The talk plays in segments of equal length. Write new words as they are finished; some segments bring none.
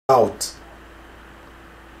out.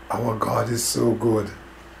 Our God is so good.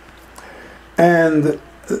 And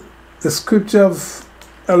the scripture of,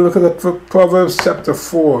 I look at the Proverbs chapter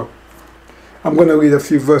 4. I'm going to read a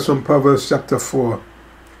few verses from Proverbs chapter 4.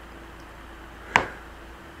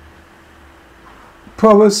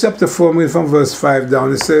 Proverbs chapter 4, read from verse 5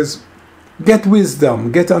 down. It says, get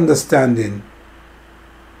wisdom, get understanding.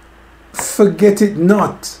 Forget it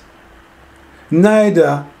not.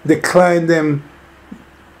 Neither decline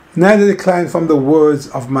from the words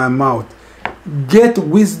of my mouth. Get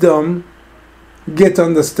wisdom, get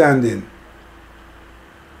understanding.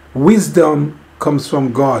 Wisdom comes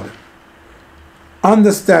from God.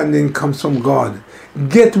 Understanding comes from God.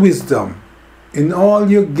 Get wisdom. In all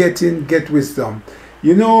you're getting, get wisdom.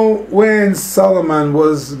 You know, when Solomon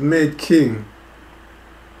was made king,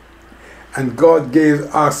 and God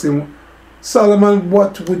asked him, Solomon,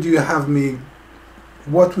 what would you have me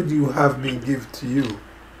give to you?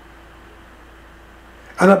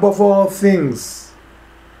 And above all things,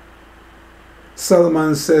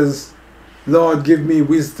 Solomon says, Lord, give me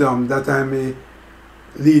wisdom that I may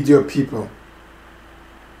lead your people.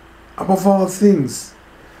 Above all things,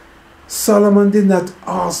 Solomon did not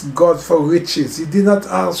ask God for riches. He did not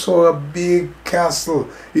ask for a big castle.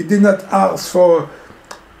 He did not ask for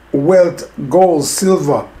wealth, gold,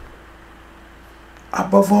 silver.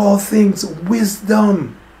 Above all things,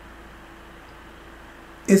 wisdom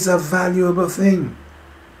is a valuable thing.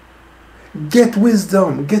 Get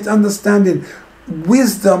wisdom, get understanding.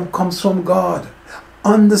 Wisdom comes from God.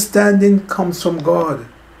 Understanding comes from God.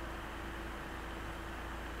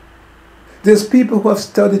 There's people who have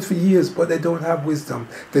studied for years, but they don't have wisdom.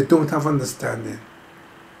 They don't have understanding.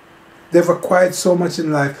 They've acquired so much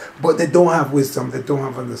in life, but they don't have wisdom. They don't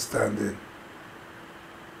have understanding.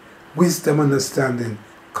 Wisdom, understanding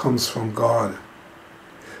comes from God.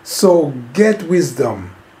 So get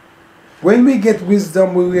wisdom. When we get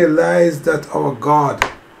wisdom, we realize that our God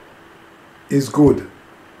is good.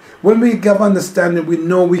 When we get understanding, we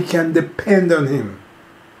know we can depend on Him.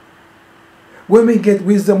 When we get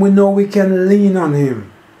wisdom, we know we can lean on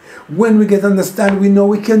Him. When we get understanding, we know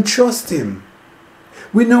we can trust Him.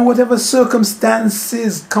 We know whatever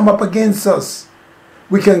circumstances come up against us,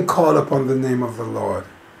 we can call upon the name of the Lord.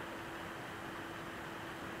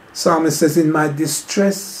 Psalmist says, in my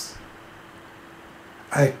distress,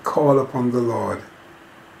 I call upon the Lord.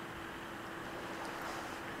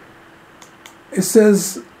 It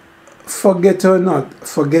says, forget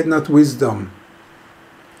not wisdom.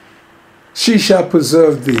 She shall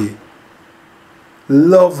preserve thee.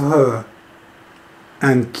 Love her,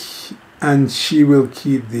 and she will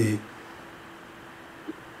keep thee.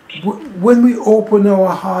 When we open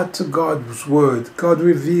our heart to God's word, God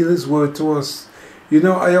reveals His word to us. You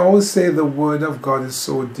know, I always say the word of God is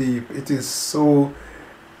so deep. It is so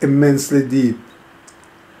immensely deep.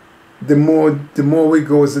 The more we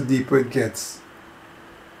go, the deeper it gets.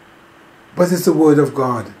 But it's the word of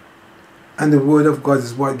God. And the word of God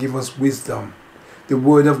is what gives us wisdom. The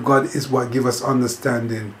word of God is what gives us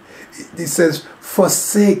understanding. It says,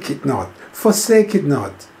 forsake it not. Forsake it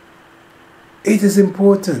not. It is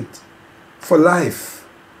important for life,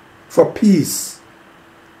 for peace,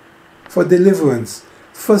 for deliverance.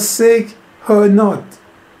 Forsake her not.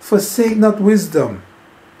 Forsake not wisdom.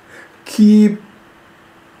 Keep,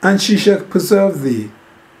 and she shall preserve thee.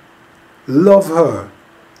 Love her.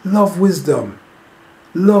 Love wisdom.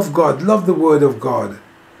 Love God. Love the word of God.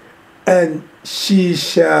 And she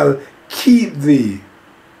shall keep thee.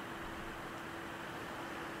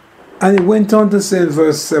 And it went on to say in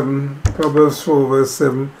verse 7, Proverbs 4 verse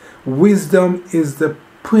 7, wisdom is the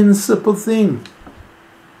principal thing.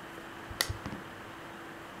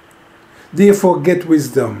 Therefore get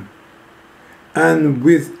wisdom, and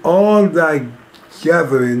with all thy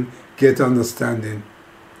gathering get understanding.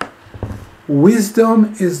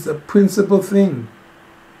 Wisdom is the principal thing.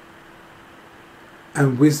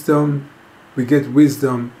 And wisdom, we get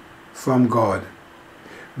wisdom from God.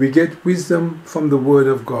 We get wisdom from the Word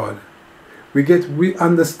of God. We get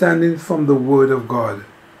understanding from the Word of God.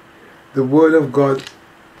 The Word of God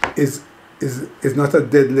is not a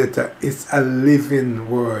dead letter. It's a living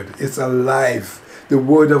Word. It's alive. The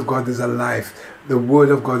Word of God is alive. The Word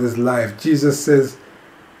of God is life. Jesus says,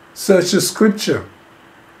 search the Scripture,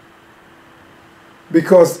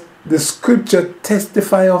 because the Scripture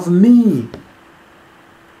testify of me.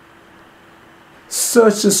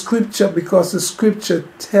 Search the Scripture because the Scripture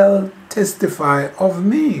testify of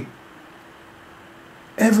me.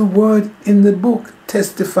 Every word in the book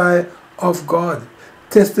testify of God,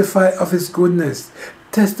 testify of His goodness,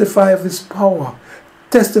 testify of His power,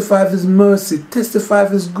 testify of His mercy, testify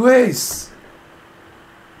of His grace.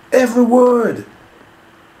 Every word.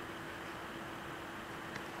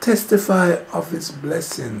 Testify of its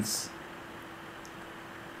blessings.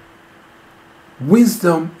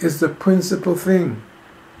 Wisdom is the principal thing.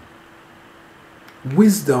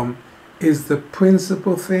 Wisdom is the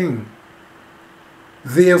principal thing.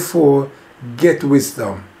 Therefore, get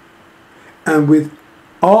wisdom. And with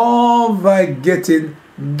all thy getting,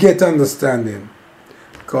 get understanding.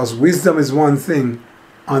 Because wisdom is one thing,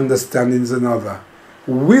 understanding is another.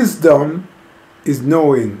 Wisdom is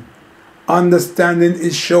knowing. Understanding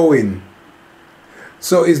is showing.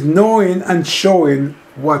 So it's knowing and showing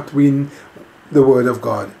what we, the Word of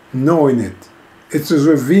God. Knowing it. It is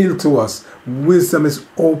revealed to us. Wisdom is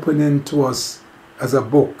opening to us as a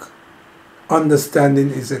book. Understanding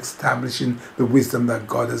is establishing the wisdom that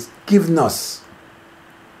God has given us.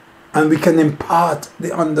 And we can impart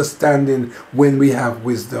the understanding when we have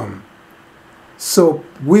wisdom. So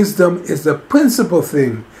wisdom is the principal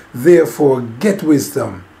thing. Therefore, get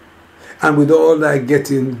wisdom. And with all thy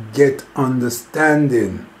getting, get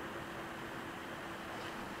understanding.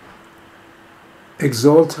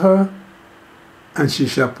 Exalt her, and she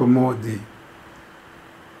shall promote thee.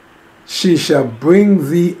 She shall bring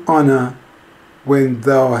thee honor when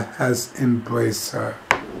thou hast embraced her.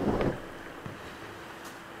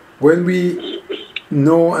 When we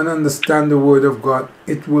know and understand the Word of God,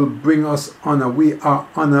 it will bring us honor. We are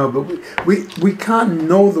honorable. We can't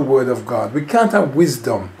know the Word of God. We can't have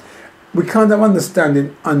wisdom. We can't have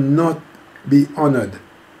understanding and not be honored.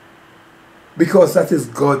 Because that is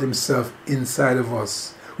God Himself inside of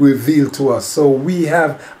us, revealed to us. So we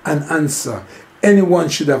have an answer. Anyone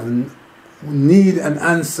should need an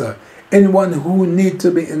answer. Anyone who need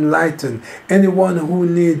to be enlightened. Anyone who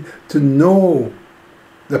need to know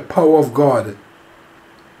the power of God.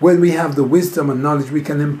 When we have the wisdom and knowledge, we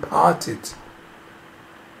can impart it.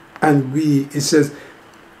 And it says,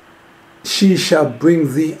 she shall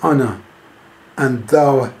bring thee honor, and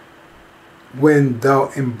thou, when thou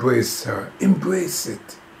embrace her. Embrace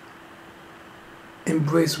it.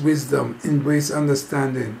 Embrace wisdom. Embrace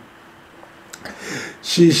understanding.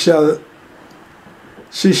 She shall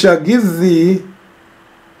give thee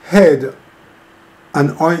head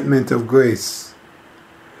an ointment of grace.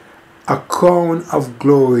 A crown of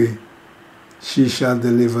glory she shall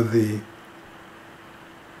deliver thee.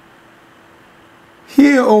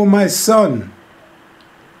 Hear, O my son,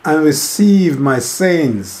 and receive my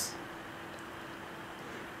sayings,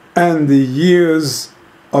 and the years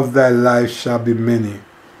of thy life shall be many.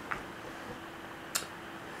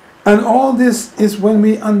 And all this is when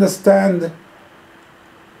we understand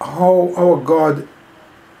how our God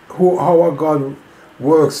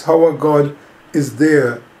works, how our God is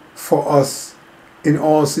there for us in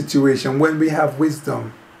all situations. When we have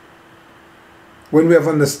wisdom, when we have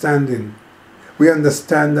understanding, we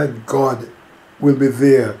understand that God will be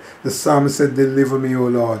there. The psalmist said, deliver me, O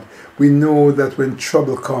Lord. We know that when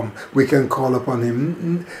trouble comes, we can call upon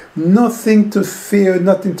Him. Nothing to fear,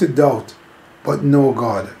 nothing to doubt, but know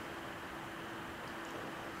God.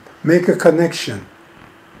 Make a connection.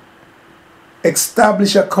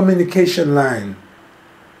 Establish a communication line,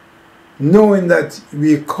 knowing that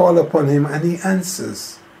we call upon Him and He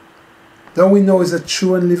answers. Don't we know He's a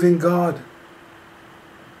true and living God?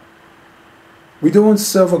 We don't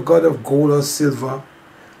serve a God of gold or silver.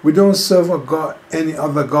 We don't serve a God, any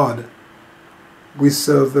other God. We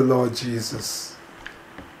serve the Lord Jesus.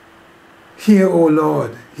 Hear, O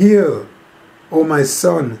Lord, hear, O my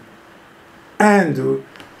son, and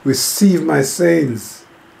receive my sayings,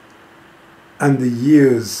 and the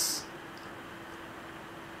years,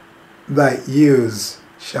 thy years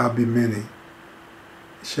shall be many,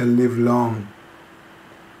 shall live long.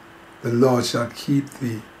 The Lord shall keep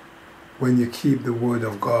thee when you keep the word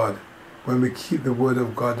of God. When we keep the word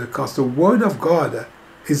of God, because the word of God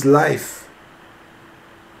is life.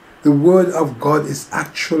 The word of God is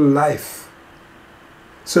actual life.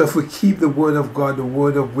 So if we keep the word of God, the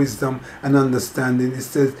word of wisdom and understanding, it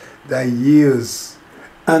says, thy years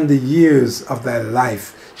and the years of thy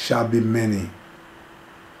life shall be many.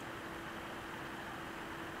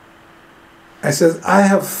 It says, I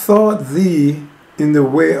have taught thee in the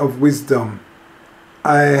way of wisdom.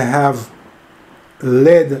 I have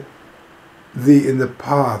led thee in the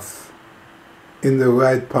path, in the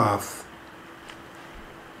right path.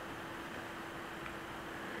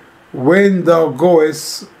 When thou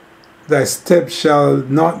goest, thy step shall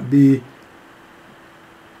not be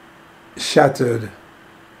shattered.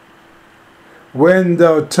 When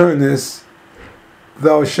thou turnest,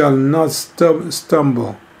 thou shalt not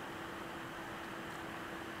stumble.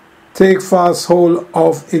 Take fast hold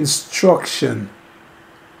of instruction,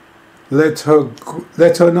 Let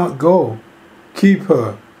her not go. Keep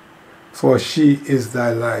her, for she is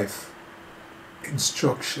thy life.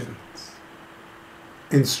 Instructions.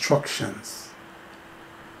 Instructions.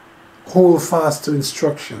 Hold fast to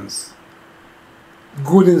instructions.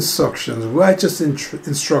 Good instructions, righteous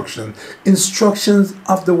instruction, instructions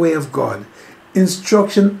of the way of God,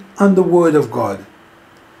 instruction on the word of God.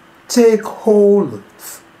 Take hold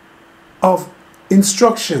of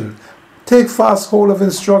instruction. Take fast hold of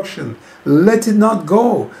instruction. Let it not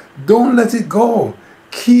go. Don't let it go.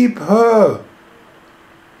 Keep her,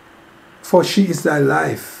 for she is thy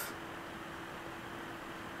life.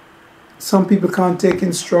 Some people can't take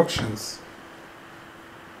instructions.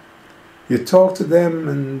 You talk to them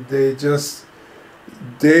and they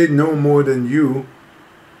know more than you.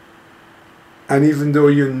 And even though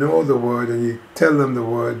you know the word and you tell them the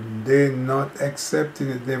word, they're not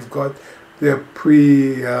accepting it. They've got their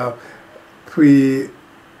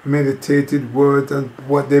premeditated word and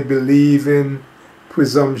what they believe in,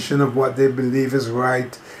 presumption of what they believe is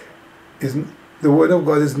right. The word of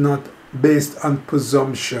God is not based on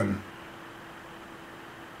presumption.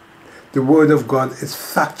 The word of God is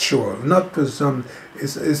factual, not it's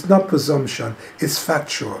not presumption, it's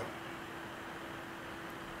factual.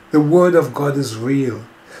 The word of God is real.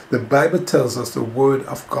 The Bible tells us the word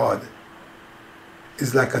of God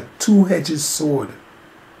is like a two-edged sword,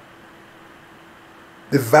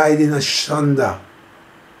 dividing asunder,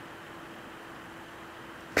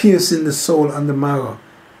 piercing the soul and the marrow.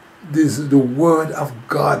 The word of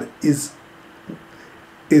God is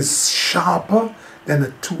sharper than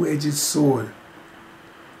a two-edged sword.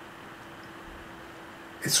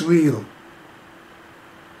 It's real.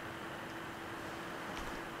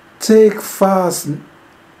 Take fast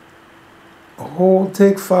hold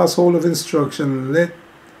of instruction, let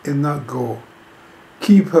it not go.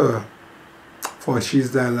 Keep her, for she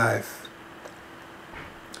is thy life.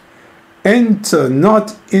 Enter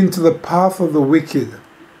not into the path of the wicked,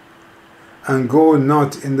 and go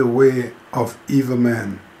not in the way of evil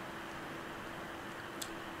men.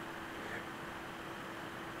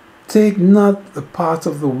 Take not the path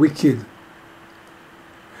of the wicked,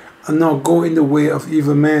 and not go in the way of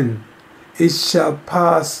evil men. It shall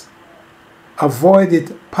pass, avoid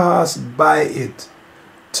it, pass by it,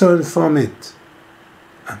 turn from it,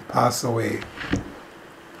 and pass away.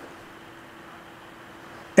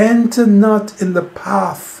 Enter not in the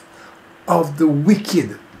path of the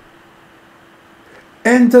wicked.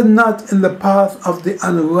 Enter not in the path of the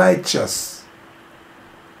unrighteous.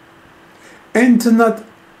 Enter not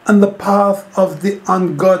on the path of the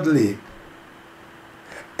ungodly.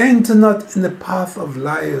 Enter not in the path of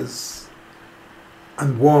liars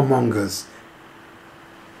and warmongers.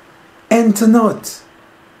 Enter not.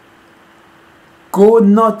 Go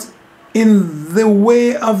not in the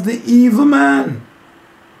way of the evil man.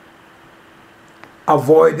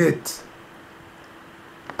 Avoid it.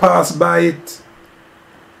 Pass by it.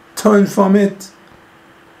 Turn from it.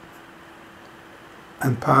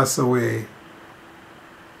 And pass away.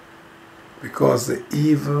 Because the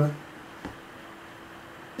evil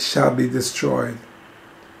shall be destroyed.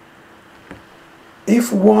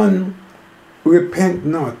 If one repent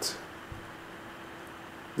not,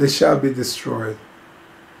 they shall be destroyed.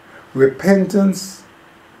 Repentance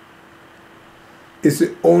is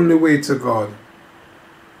the only way to God.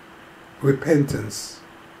 Repentance.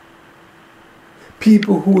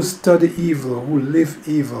 People who study evil, who live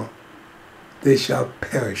evil, they shall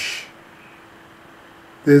perish.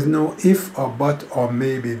 There's no if or but or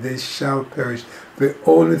maybe. They shall perish. The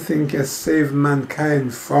only thing can save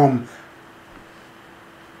mankind from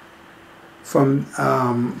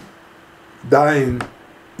dying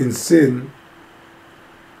in sin,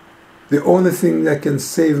 the only thing that can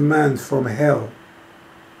save man from hell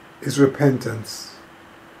is repentance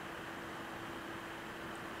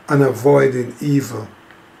and avoiding evil,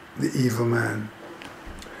 the evil man.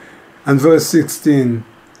 And verse 16,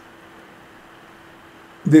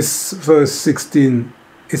 this verse 16,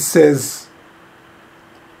 it says,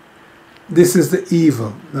 this is the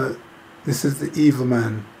evil, this is the evil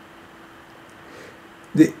man.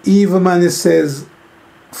 The evil man, it says,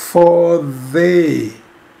 for they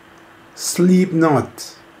sleep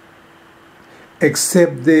not,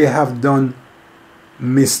 except they have done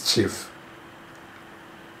mischief.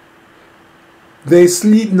 They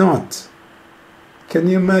sleep not. Can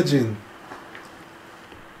you imagine?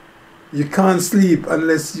 You can't sleep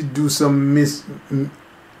unless you do some mischief.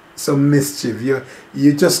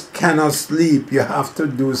 You just cannot sleep. You have to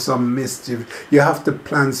do some mischief. You have to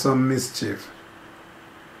plan some mischief.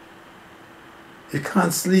 You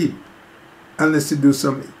can't sleep. unless you do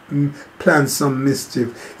plan some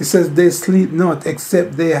mischief. It says they sleep not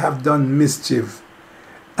except they have done mischief,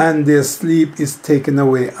 and their sleep is taken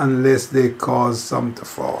away unless they cause some to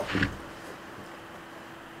fall.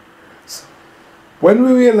 So, when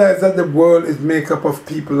we realize that the world is made up of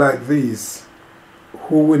people like these,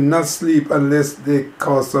 who will not sleep unless they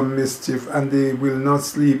cause some mischief, and they will not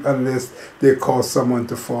sleep unless they cause someone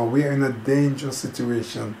to fall, we are in a dangerous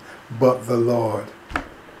situation. But the Lord,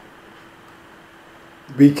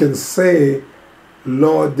 we can say,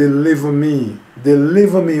 Lord, deliver me,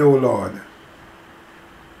 O Lord.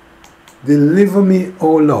 Deliver me,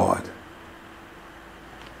 O Lord,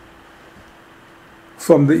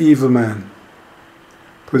 from the evil man.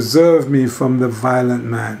 Preserve me from the violent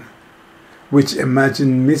man, which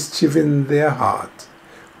imagine mischief in their heart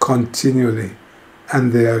continually,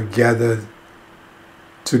 and they are gathered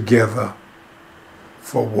together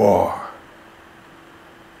for war.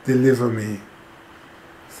 Deliver me.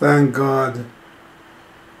 Thank God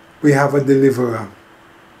we have a deliverer.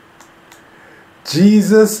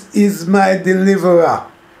 Jesus is my deliverer.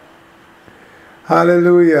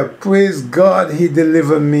 Hallelujah. Praise God, he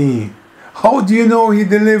delivered me. How do you know he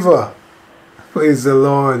delivered? Praise the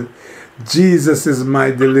Lord. Jesus is my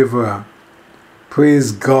deliverer.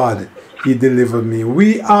 Praise God, he delivered me.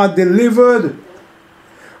 We are delivered.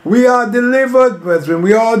 We are delivered, brethren.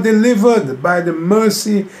 We are delivered by the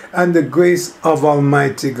mercy and the grace of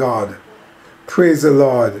Almighty God. Praise the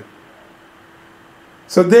Lord.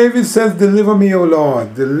 So David says, deliver me, O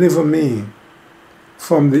Lord, deliver me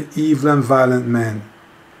from the evil and violent men.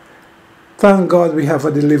 Thank God we have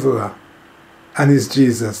a deliverer, and it's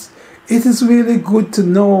Jesus. It is really good to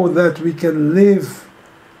know that we can live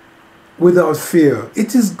without fear.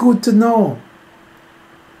 It is good to know.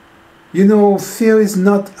 You know, fear is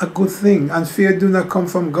not a good thing, and fear do not come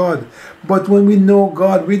from God. But when we know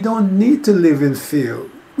God, we don't need to live in fear.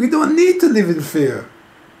 We don't need to live in fear,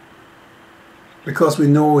 because we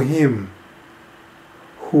know him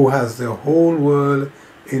who has the whole world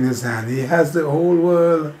in his hand. He has the whole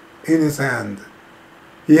world in his hand.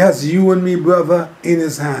 He has you and me, brother, in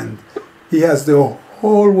his hand. He has the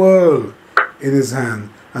whole world in his hand,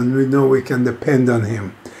 and we know we can depend on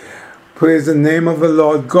him. Praise the name of the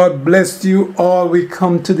Lord. God bless you all. We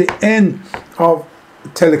come to the end of the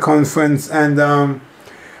teleconference, and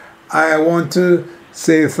I want to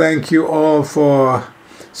say thank you all for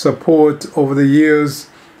support over the years.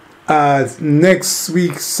 Next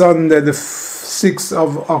week, Sunday, the 6th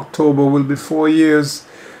of October, will be 4 years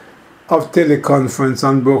of teleconference,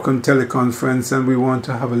 Unbroken Teleconference, and we want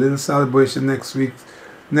to have a little celebration next week.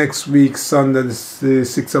 Next week, Sunday, the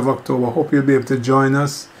 6th of October. Hope you'll be able to join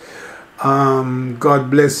us. God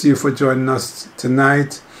bless you for joining us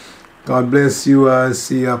tonight. God bless you. I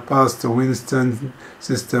see Pastor Winston,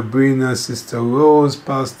 Sister Brina, Sister Rose,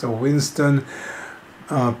 Pastor Winston,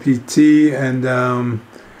 PT, and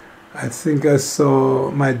I think I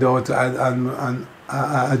saw my daughter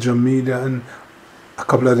Ajamida, and a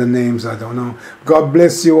couple other names, I don't know. God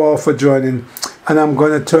bless you all for joining. And I'm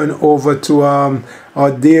going to turn over to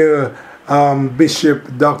our dear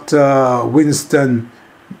Bishop Dr. Winston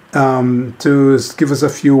to give us a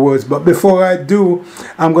few words. But before I do,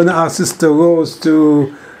 I'm going to ask Sister Rose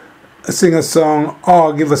to sing a song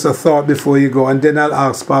or give us a thought before you go, and then I'll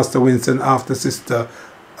ask Pastor Winston after Sister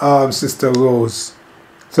Rose.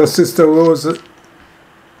 So Sister Rose,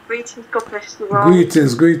 greetings, God bless you all.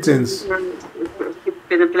 Greetings. It's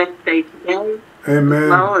been a blessed day today. Amen.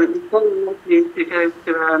 Well, it's very lovely to go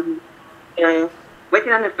to the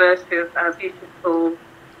wedding anniversary of our beautiful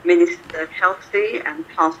Minister Kelsey and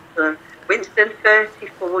Pastor Winston,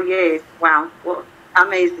 34 years. Wow, what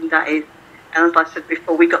amazing that is. And as I said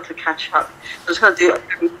before, we got to catch up. I'm just going to do a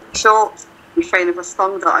very short refrain of a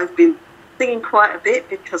song that I've been singing quite a bit,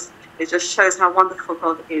 because it just shows how wonderful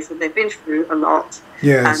God is, and they've been through a lot.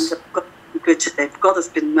 Yes. And God has been good to them. God has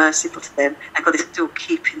been merciful to them, and God is still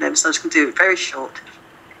keeping them. So I'm just going to do it very short.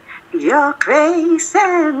 Your grace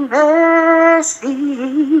and mercy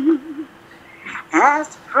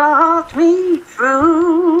has brought me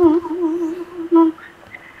through.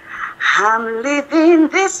 I'm living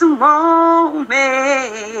this moment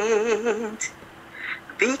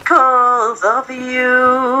because of you.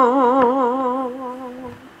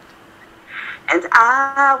 And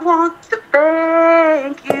I want to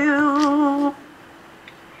thank you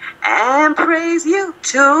and praise you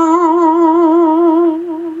too.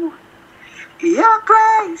 Your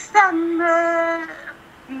grace and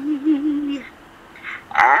mercy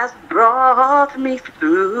has brought me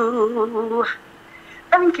through.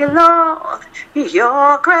 Thank you, Lord.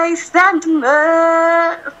 Your grace and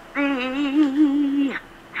mercy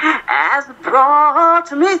has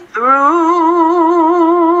brought me through.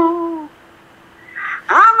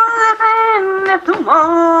 I'm living at the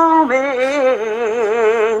moment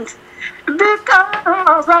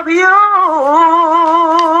because of you.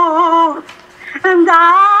 And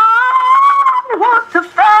I want to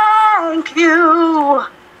thank you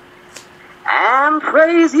and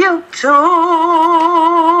praise you too.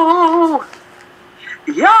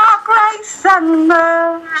 Your grace and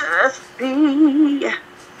mercy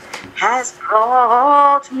has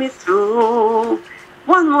brought me through.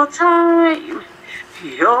 One more time.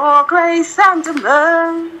 Your grace and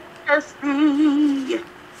mercy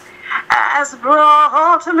has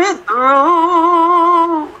brought me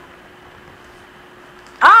through.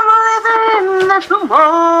 I'm living at the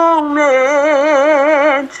moment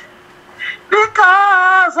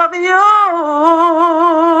because of you.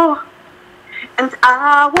 And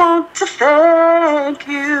I want to thank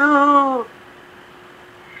you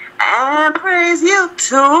and praise you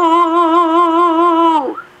too.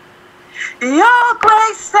 Your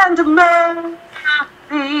grace and mercy,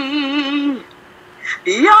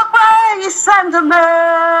 your grace and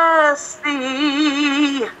mercy,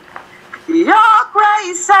 your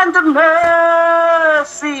grace and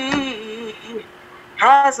mercy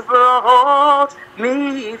has brought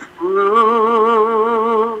me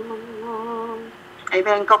through.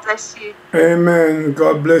 Amen. God bless you. Amen.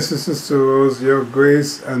 God bless you, Sister Rose. Your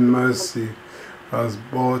grace and mercy has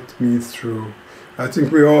brought me through. I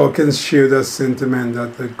think we all can share that sentiment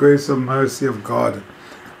that the grace and mercy of God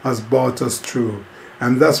has brought us through.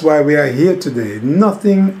 And that's why we are here today.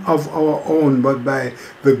 Nothing of our own, but by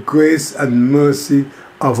the grace and mercy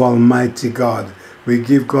of Almighty God. We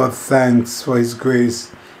give God thanks for His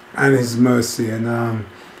grace and His mercy. And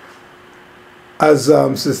as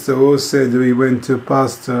Sister Rose said, we went to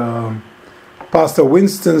Pastor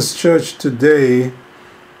Winston's church today,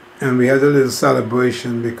 and we had a little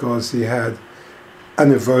celebration because he had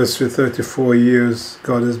anniversary, 34 years.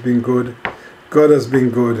 God has been good. God has been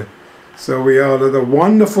good. So we all had a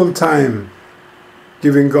wonderful time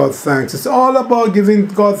giving God thanks. It's all about giving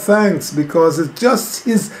God thanks because it's just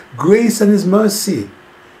His grace and His mercy.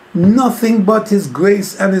 Nothing but His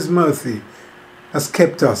grace and His mercy has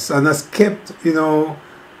kept us and has kept,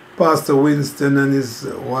 Pastor Winston and his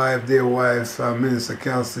wife, their wife, Minister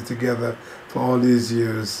Kelsey, together for all these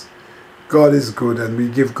years. God is good, and we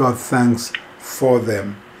give God thanks for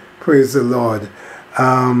them. Praise the Lord.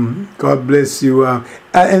 God bless you.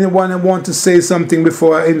 Anyone want to say something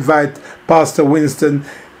before I invite Pastor Winston?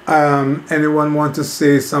 Anyone want to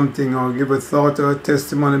say something or give a thought or a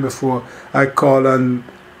testimony before I call on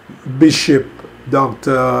Bishop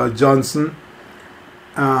Dr. Johnson?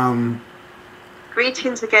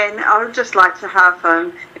 Greetings again. I would just like to have,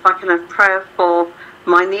 if I can have prayer for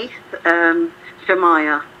my niece,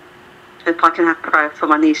 Jemiah. If I can have prayer for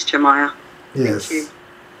my niece, Jemiah. Yes. Thank you.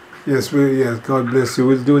 Yes, God bless you.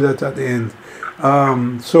 We'll do that at the end.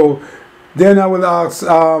 So then I will ask,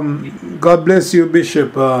 God bless you,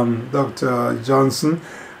 Bishop Dr. Johnson.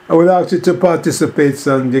 I will ask you to participate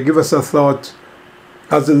and give us a thought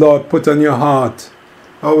as the Lord put on your heart.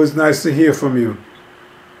 Always nice to hear from you.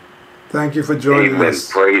 Thank you for joining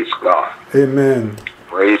us. Praise God. Amen.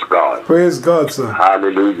 Praise God. Praise God, sir.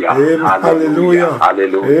 Hallelujah. Amen. Hallelujah.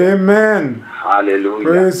 Hallelujah. Amen. Hallelujah.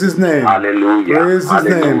 Praise His name. Hallelujah. Praise His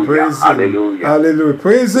name. Praise Him. Hallelujah. Hallelujah.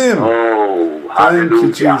 Praise Him. Oh, thank you,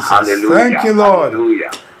 Jesus. Hallelujah. Thank you, Lord.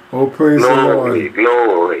 Hallelujah. Oh, praise the Lord.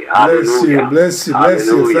 Glory. Bless you. Bless you. Bless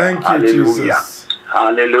you. Thank you, Jesus.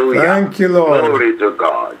 Hallelujah. Thank you, Lord. Glory to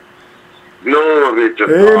God. Glory to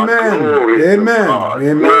Amen. God. Glory Amen. to God.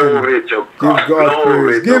 Amen. Glory to God. Give God Glory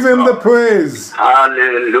praise. to Give Him the God. praise.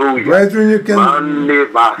 Hallelujah. Brethren, you can.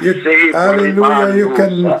 Hallelujah. You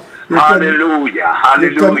can. Hallelujah. Hallelujah.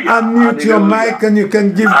 You can unmute your mic and you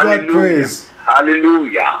can give God praise.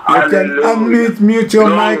 Hallelujah. You can unmute your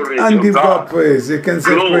mic and give God praise. You can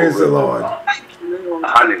say, praise the Lord.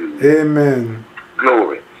 Hallelujah. Amen.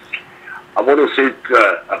 Glory. I want to say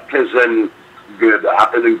a pleasant, good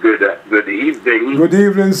evening. Good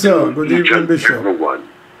evening, sir. Good evening, Bishop. Everyone.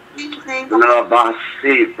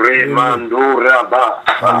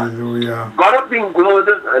 Hallelujah. God has been good,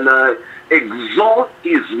 and I exalt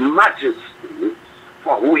His majesty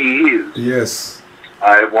for who He is. Yes.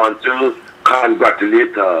 I want to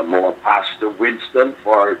congratulate more Pastor Winston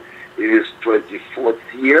for his 24th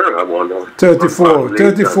year. I want to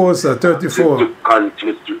 34, sir. 34. To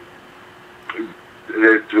continue to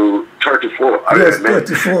 34. Yes,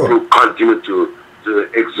 34. To continue to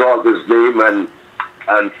exalt His name,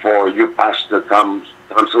 and for you, Pastor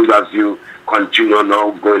Thompson, as you continue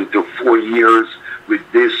now going to 4 years with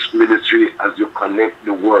this ministry as you connect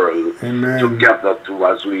the world Amen. together to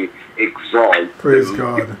as we exalt Praise the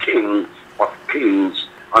God. King of Kings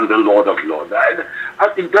and the Lord of Lords. I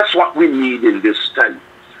think that's what we need in this time.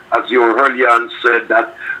 As you earlier said,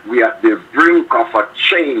 that we are at the brink of a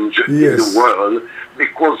change in Yes. the world,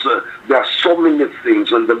 because there are so many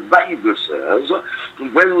things, and the Bible says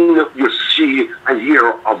when you see and hear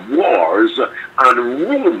of wars and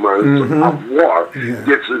rumors of war, Yeah.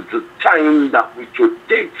 this is the time that we should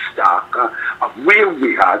take stock of where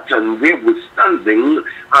we are and where we're standing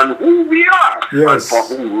and who we are Yes. and for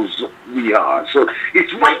whose we are. So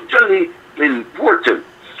it's vitally important.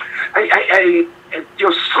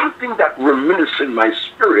 There's something that remains in my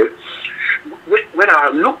spirit when I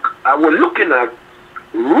was looking at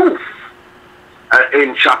Ruth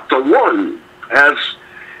in chapter 1, as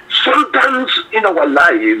sometimes in our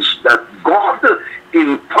lives that God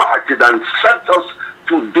imparted and set us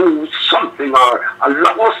to do something or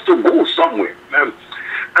allow us to go somewhere.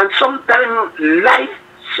 And sometimes life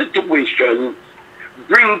situation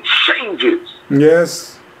bring changes.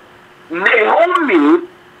 Yes. Naomi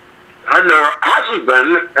and her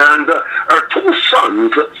husband and her two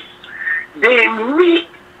sons, they meet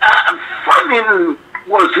famine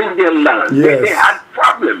was in their land. Yes. They had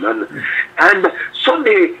problem, and so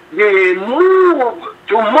they moved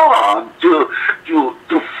to Moab to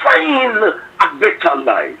find a better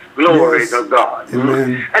life. Glory Yes. to God.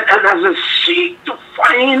 Amen. And as they seek to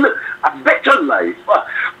find a better life,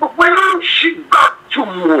 but when she got to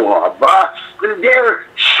Moab, their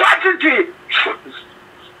strategy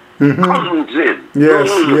comes in. Yes,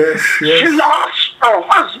 yes, yes. She lost her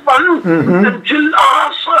husband, and she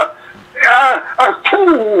lost her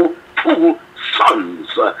two sons.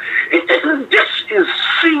 This is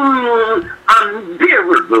seem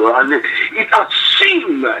unbearable, and it has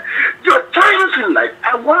seemed there are times in life.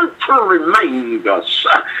 I want to remind us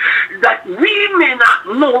that we may not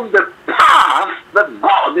know the path that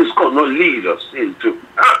God is going to lead us into.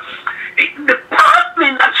 The path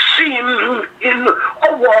may not seem in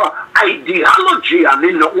our ideology and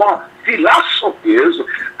in our philosophies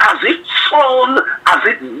as it sound, as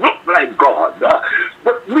it look like God,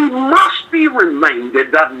 but we must be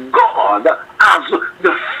reminded that God has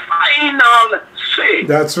the final say.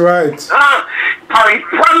 That's right. For He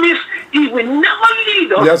promised He will never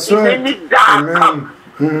lead us That's in right. any dark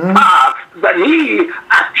path that He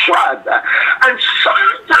has trod. And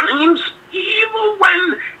sometimes,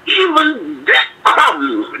 even death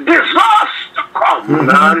comes, disaster comes,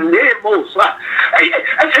 and it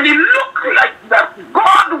looked like that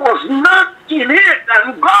God was not in it,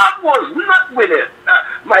 and God was not with it.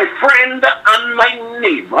 My friend and my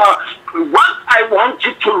neighbor, what I want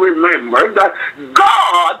you to remember, that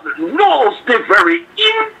God knows the very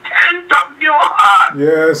intent of your heart.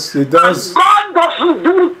 Yes, He does. And God doesn't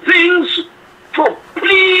do things to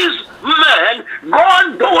please man.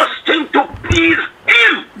 God does things to please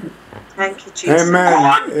Him. Thank you, Jesus. Amen.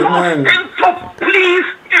 God Amen. does things to please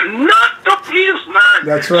Him, not to please man.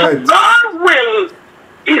 That's So right. God's will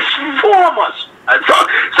is form us. And so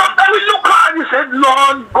sometimes we look hard and say,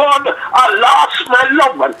 Lord God, I lost my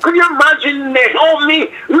loved one. Could you imagine Naomi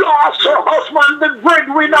lost her husband, the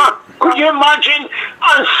breadwinner? Could you imagine?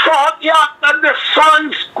 And shortly after the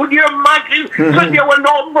sons, could you imagine? So there were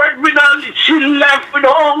no breadwinner. She left with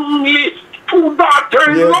only two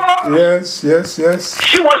daughters-in-law. Yes, yes, yes.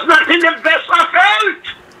 She was not in the best of health.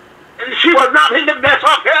 She was not in the best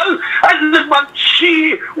of health, but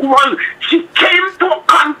she came to a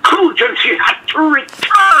conclusion. She had to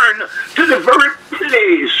return to the very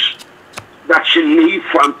place that she lived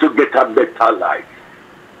from to get a better life.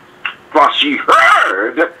 For she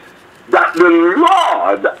heard that the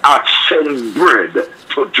Lord had sent bread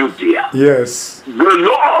to Judea. Yes. The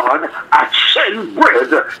Lord had sent bread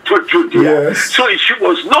to Judea. Yes. So she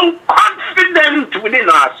was no confident within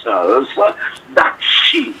herself that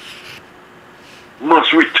she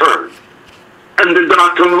must return. And the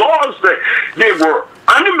daughter-in-laws, they were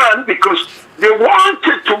animal because they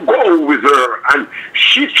wanted to go with her, and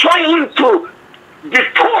she trying to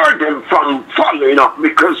deter them from following up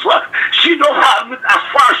because she don't have, as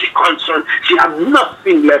far as she's concerned, she have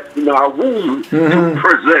nothing left in her womb to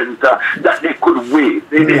present that they could wait.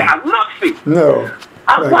 They have nothing. No.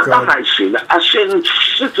 And what God. have I seen? I've seen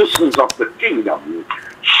citizens of the kingdom,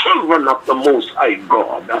 children of the Most High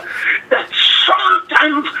God, that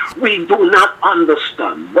sometimes we do not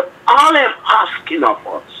understand. But all I'm asking of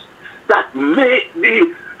us, that may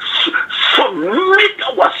we submit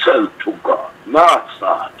ourselves to God.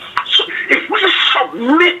 Master. So if we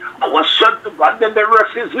submit ourselves to God, then the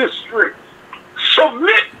rest is history.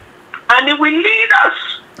 Submit, and He will lead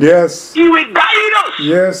us. Yes. He will guide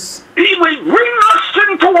Yes. He will bring us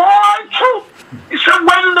into all truth. He said,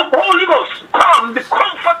 when the Holy Ghost comes, the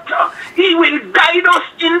Comforter, He will guide us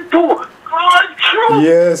into all truth.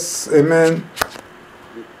 Yes. Amen.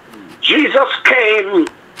 Jesus came,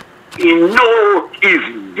 He knew His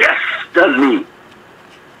destiny.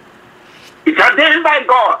 It's ordained by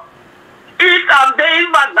God. It's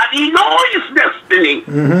ordained by God. He knows His destiny.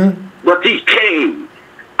 But He came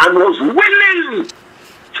and was willing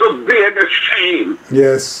to bear the shame.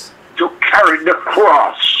 Yes. To carry the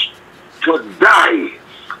cross, to die.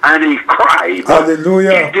 And He cried,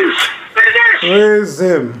 Hallelujah. it is finished. Praise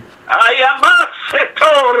Him. I am a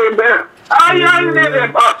setorime. I am the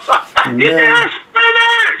It is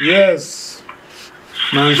finished. Yes.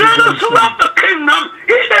 Citizens of the kingdom,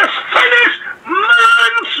 it is finished.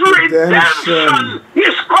 Man's redemption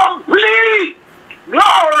is complete.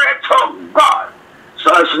 Glory to God. So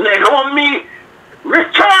as Naomi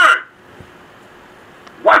returned,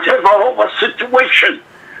 whatever our situation,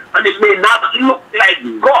 and it may not look like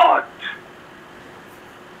God.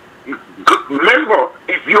 Remember,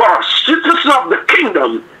 if you are a citizen of the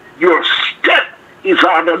kingdom, your step is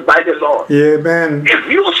ordered by the Lord. Amen. If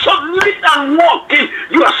you submit and walk in,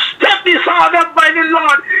 your step is ordered by the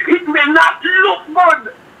Lord. It may not look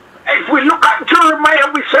good. If we look at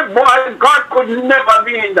Jeremiah, we say, boy, God could never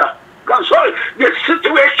be in that. Because the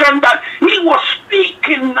situation that he was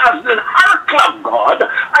speaking as the oracle of God,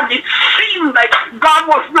 and it seemed like God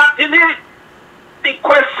was not in it. They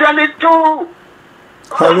questioned it too.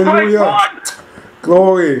 Hallelujah. God.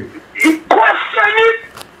 Glory. He questioned it.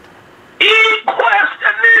 He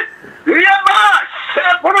questioned it.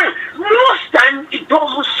 Most times it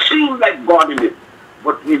doesn't seem like God in it.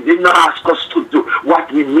 But He did not ask us to do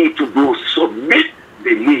what we need to do. Submit,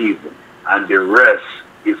 believe, and the rest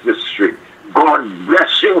is history. God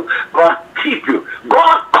bless you. God keep you.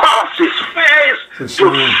 God cause His face to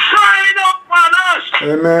shine upon us.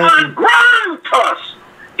 Amen. And grant us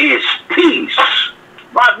His peace.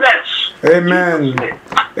 God bless. Amen.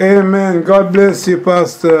 Amen. God bless you,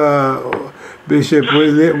 Pastor Bishop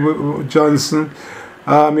Johnson.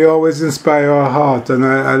 You always inspire our heart, and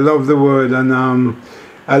I love the word, and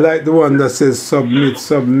I like the one that says submit,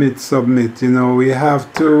 submit, submit. You know, we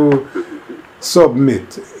have to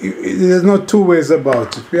submit. There's no two ways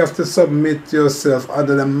about it. We have to submit yourself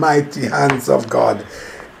under the mighty hands of God.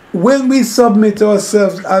 When we submit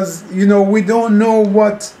ourselves, as you know, we don't know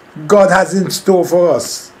what God has in store for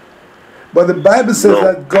us. But the Bible says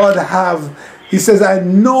that God He says, I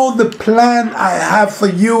know the plan I have for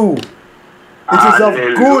you. It is of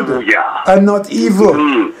good and not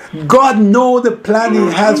evil. God knows the plan He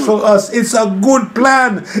has for us. It's a good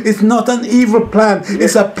plan. It's not an evil plan.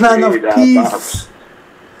 It's a plan of peace.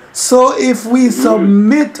 So if we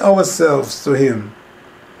submit ourselves to Him,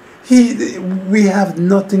 we have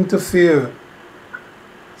nothing to fear.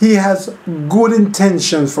 He has good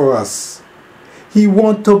intention for us. He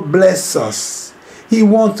wants to bless us. He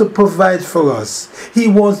wants to provide for us. He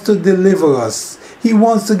wants to deliver us. He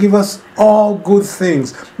wants to give us all good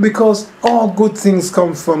things, because all good things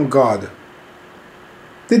come from God.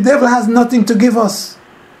 The devil has nothing to give us.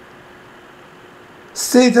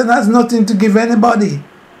 Satan has nothing to give anybody.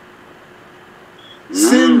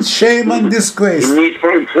 Sin, shame, and disgrace.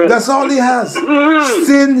 That's all he has.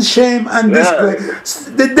 Sin, shame, and disgrace.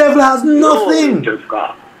 The devil has nothing.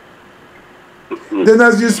 Then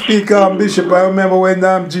as you speak, Bishop, I remember when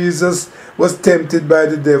Jesus was tempted by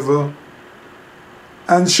the devil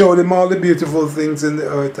and showed him all the beautiful things in the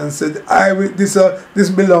earth and said, this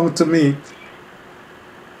belongs to me.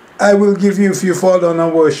 I will give you if you fall down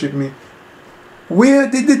and worship me. Where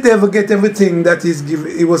did the devil get everything that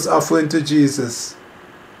he was offering to Jesus?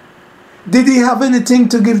 Did he have anything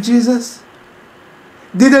to give Jesus?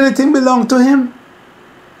 Did anything belong to him?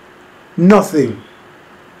 Nothing.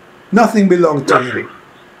 Nothing belonged to him.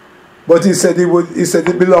 But he said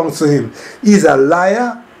it belongs to him. He's a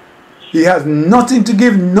liar. He has nothing to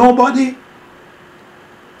give nobody.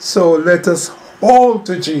 So let us hold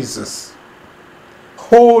to Jesus.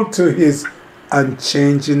 Hold to His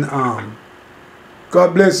unchanging arm.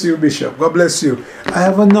 God bless you, Bishop. God bless you. I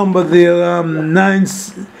have a number there,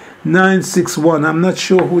 961. I'm not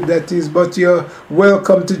sure who that is, but you're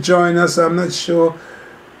welcome to join us. I'm not sure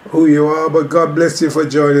who you are, but God bless you for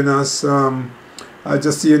joining us. I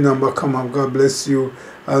just see your number come up. God bless you.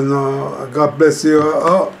 And God bless you.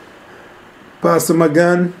 Pastor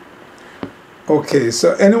McGann. Okay,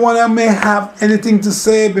 so anyone that may have anything to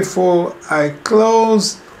say before I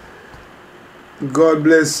close? God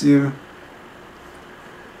bless you.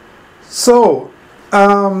 So,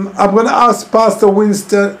 I'm going to ask Pastor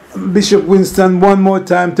Winston, Bishop Winston, one more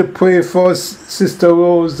time to pray for Sister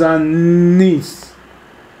Rose and niece.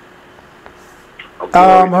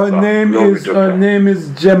 Her name is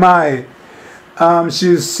Jemai.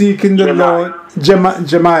 She's seeking the Lord.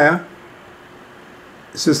 Jemiah.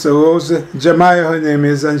 Sister Rose, Jemiah her name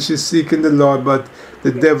is, and she's seeking the Lord, but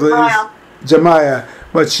the devil is Jemiah.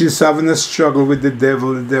 But she's having a struggle with the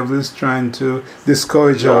devil. The devil is trying to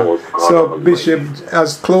discourage her. So, Bishop,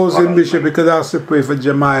 as closing, Bishop, because I have to pray for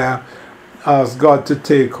Jemiah, ask God to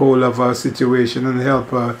take hold of her situation and help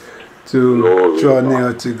her to draw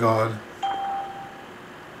near to God.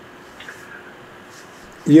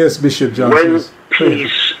 Yes, Bishop Johnson. When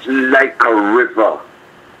peace like a river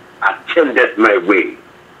attended my way,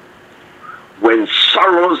 when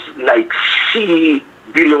sorrows like sea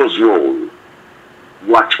billows roll,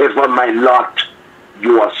 whatever my lot,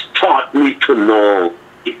 you have taught me to know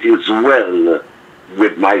it is well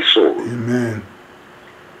with my soul. Amen.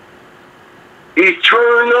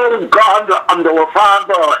 Eternal God and our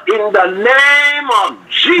Father, in the name of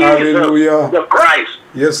Jesus Hallelujah. the Christ,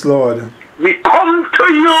 Yes, Lord. we come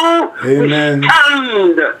to you. Amen.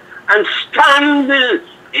 We stand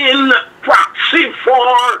in proxy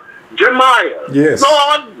for Jemiah. Yes.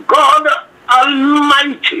 Lord God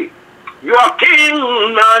Almighty, you are King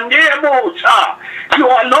and Yebusa. You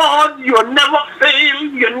are Lord. You never fail.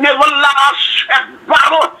 You never lost a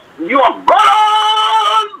battle. You are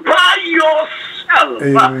God by yourself.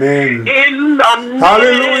 Amen. In the name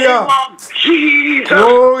Hallelujah. of Jesus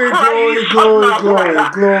Glory, Christ glory, of glory,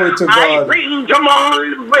 Nazareth. glory to I God. bring Jamal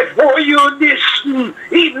before you this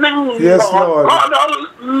evening. Yes, Lord. God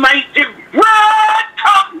Almighty, breath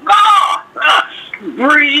of God,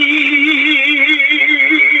 breathe.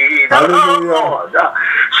 Hallelujah. Lord.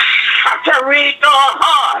 Saturate our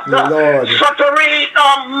heart. Lord. Saturate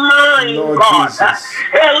our mind, Lord God. Jesus.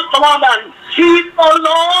 Help, Lord, and keep, oh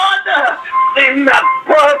Lord, in that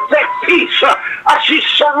perfect peace as he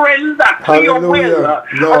surrender to your will,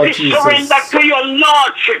 Lord as he Jesus. surrender to your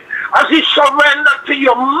lordship, as he surrender to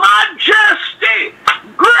your majesty.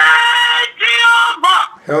 Great Jehovah.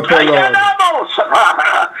 Help her, Lord.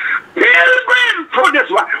 Pilgrim through this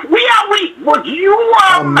one. We are weak, but you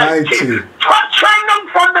are mighty. Touching them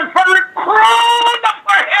from the very crown of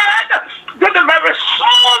her head to the very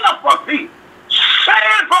sole of her feet.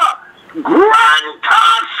 Save her. Grant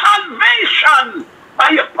her salvation by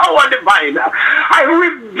your power divine. I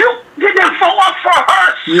rebuke the devourer for her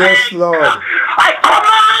sake. Yes, Lord. I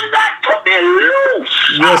command that to be loose.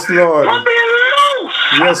 Yes, Lord. To be loose.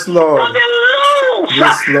 Yes, Lord. To be loose.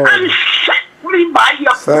 Yes, Lord. And set free by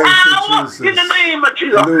your Thank you, power Jesus. in the name of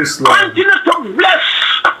Jesus. Loose, Lord. Continue to bless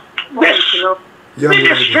this Young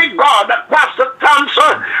ministry, lady. God, Pastor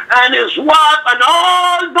Thompson and his wife and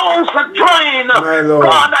all those that join. My Lord.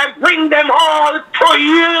 God, I bring them all to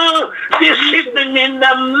you this evening in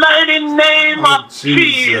the mighty name of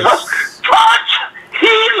Jesus. Touch,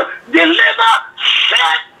 heal, deliver,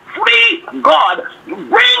 set free, God.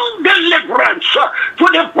 Bring deliverance to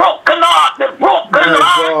the broken heart, the broken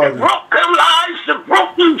heart, the broken lives, the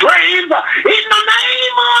broken dreams, in the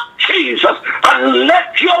name of Jesus. And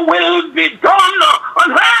let your will be done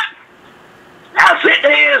on earth as it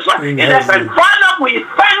is in heaven. Father, we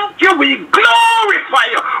thank you, we glorify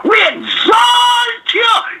you, we exalt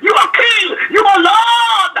you. You are King, you are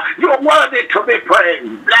Lord, you are worthy to be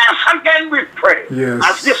praised. Bless again, we pray. Yes.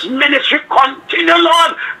 As this ministry continue,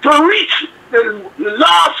 Lord, to reach the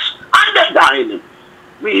lost and the dying.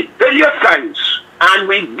 We tell you thanks and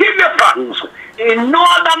we give you thanks in no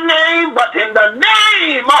other name but in the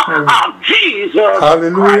name of Jesus.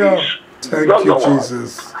 Hallelujah. Christ, Thank you,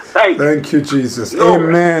 Jesus. Thank you, Jesus. Lord.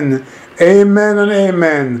 Amen. Amen and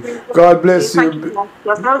amen. God bless you.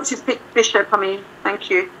 Bishop, thank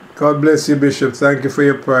you. God bless you, Bishop. Thank you for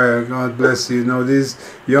your prayer. God bless you. You know, these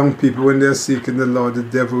young people, when they're seeking the Lord, the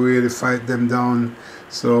devil really fight them down.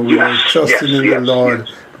 So we are trusting in the Lord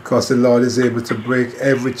because the Lord is able to break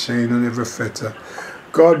every chain and every fetter.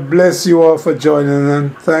 God bless you all for joining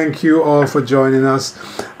and thank you all for joining us.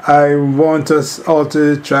 I want us all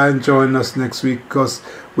to try and join us next week because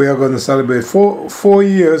we are going to celebrate 4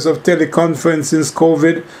 years of teleconference since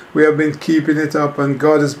COVID. We have been keeping it up and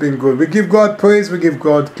God has been good. We give God praise, we give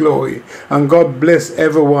God glory. And God bless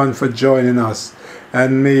everyone for joining us.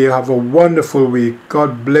 And may you have a wonderful week.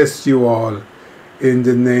 God bless you all in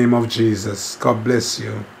the name of Jesus. God bless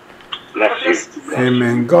you. Bless you.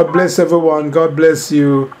 Amen. God bless everyone. God bless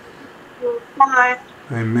you. Bye.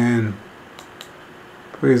 Amen.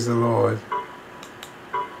 Praise the Lord.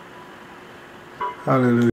 Hallelujah.